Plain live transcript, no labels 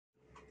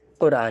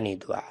قرآنی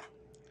دعا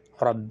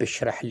رب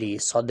اشرح لی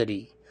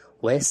صدری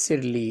ویسر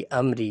لی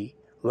امری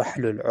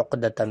واحلل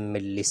عقدۃ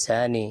من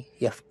لسانی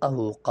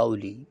یفقہوا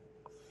قولی۔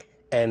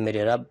 اے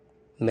میرے رب،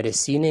 میرے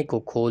سینے کو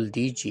کھول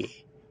دیجئے،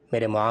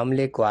 میرے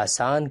معاملے کو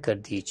آسان کر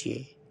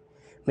دیجئے،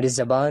 میری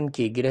زبان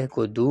کی گرہ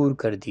کو دور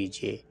کر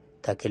دیجئے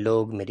تاکہ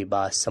لوگ میری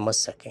بات سمجھ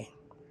سکیں۔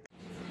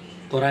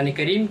 قرآن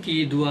کریم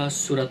کی دعا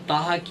سورہ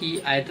طٰہٰ کی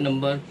آیت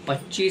نمبر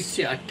 25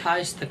 سے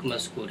 28 تک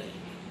مذکور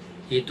ہے۔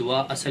 یہ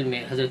دعا اصل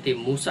میں حضرت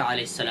موسیٰ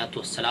علیہ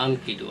السلام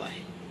کی دعا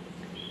ہے۔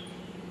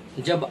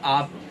 جب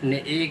آپ نے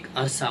ایک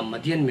عرصہ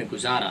مدین میں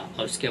گزارا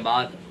اور اس کے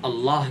بعد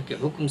اللہ کے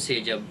حکم سے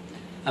جب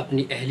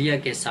اپنی اہلیہ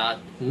کے ساتھ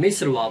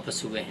مصر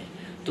واپس ہوئے ہیں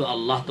تو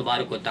اللہ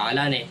تبارک و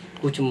تعالیٰ نے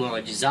کچھ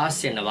معجزات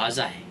سے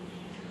نوازا ہے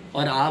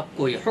اور آپ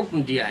کو یہ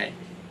حکم دیا ہے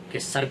کہ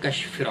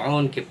سرکش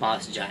فرعون کے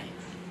پاس جائیں۔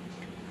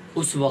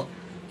 اس وقت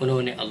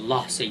انہوں نے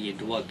اللہ سے یہ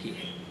دعا کی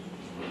ہے۔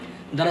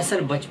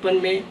 دراصل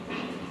بچپن میں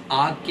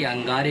آگ کے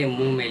انگارے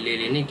منہ میں لے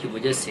لینے کی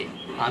وجہ سے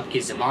آپ کی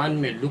زبان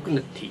میں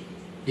لکنت تھی،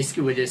 جس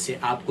کی وجہ سے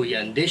آپ کو یہ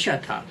اندیشہ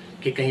تھا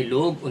کہ کہیں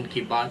لوگ ان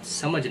کی بات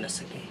سمجھ نہ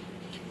سکیں۔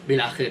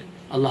 بالآخر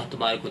اللہ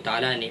تبارک و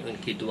تعالیٰ نے ان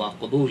کی دعا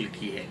قبول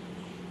کی ہے۔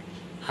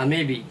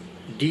 ہمیں بھی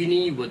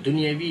دینی و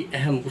دنیاوی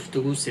اہم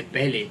گفتگو سے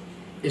پہلے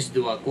اس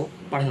دعا کو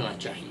پڑھنا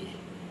چاہیے۔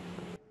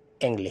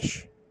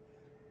 انگلش۔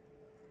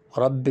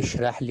 رب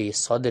اشرح لی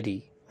صدری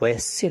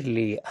ویسر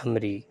لی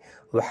امری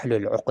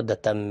واحلل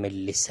عقدۃ من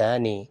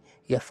لسانی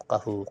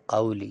یفقہوا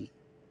قولی۔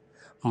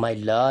 My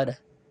Lord,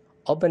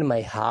 open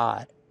my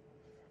heart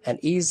and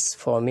ease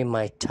for me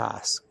my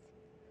task,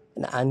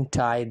 and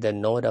untie the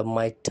knot of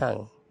my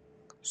tongue,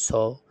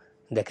 so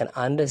they can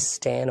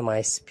understand my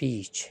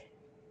speech.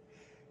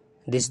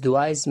 This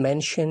dua is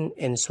mentioned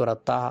in Surah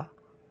Taha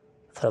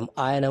from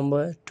ayah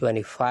number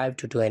 25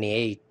 to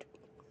 28.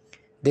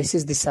 This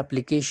is the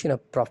supplication of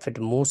Prophet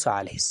Musa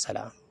alayhi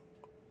salam.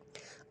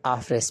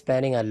 After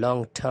spending a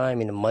long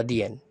time in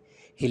Madian,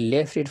 he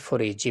left it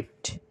for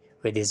Egypt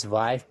with his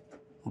wife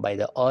by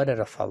the order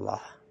of Allah.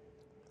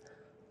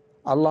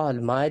 Allah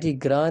Almighty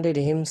granted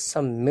him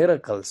some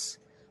miracles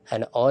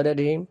and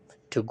ordered him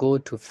to go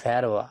to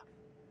Pharaoh.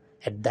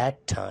 At that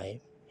time,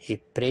 he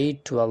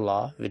prayed to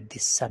Allah with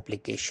this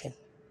supplication.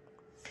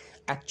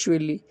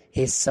 Actually,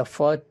 he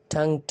suffered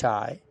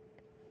tongue-tie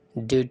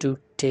due to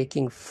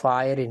taking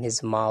fire in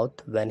his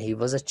mouth when he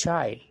was a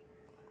child.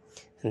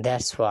 And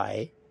that's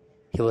why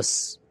he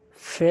was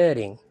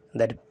fearing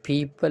that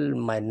people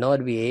might not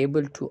be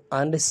able to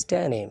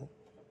understand him.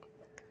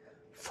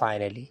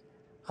 Finally,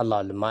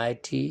 Allah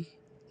Almighty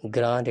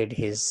granted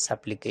his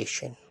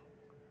supplication.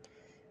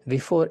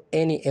 Before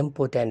any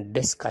important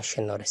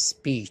discussion or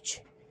speech,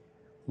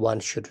 one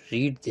should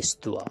read this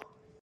dua.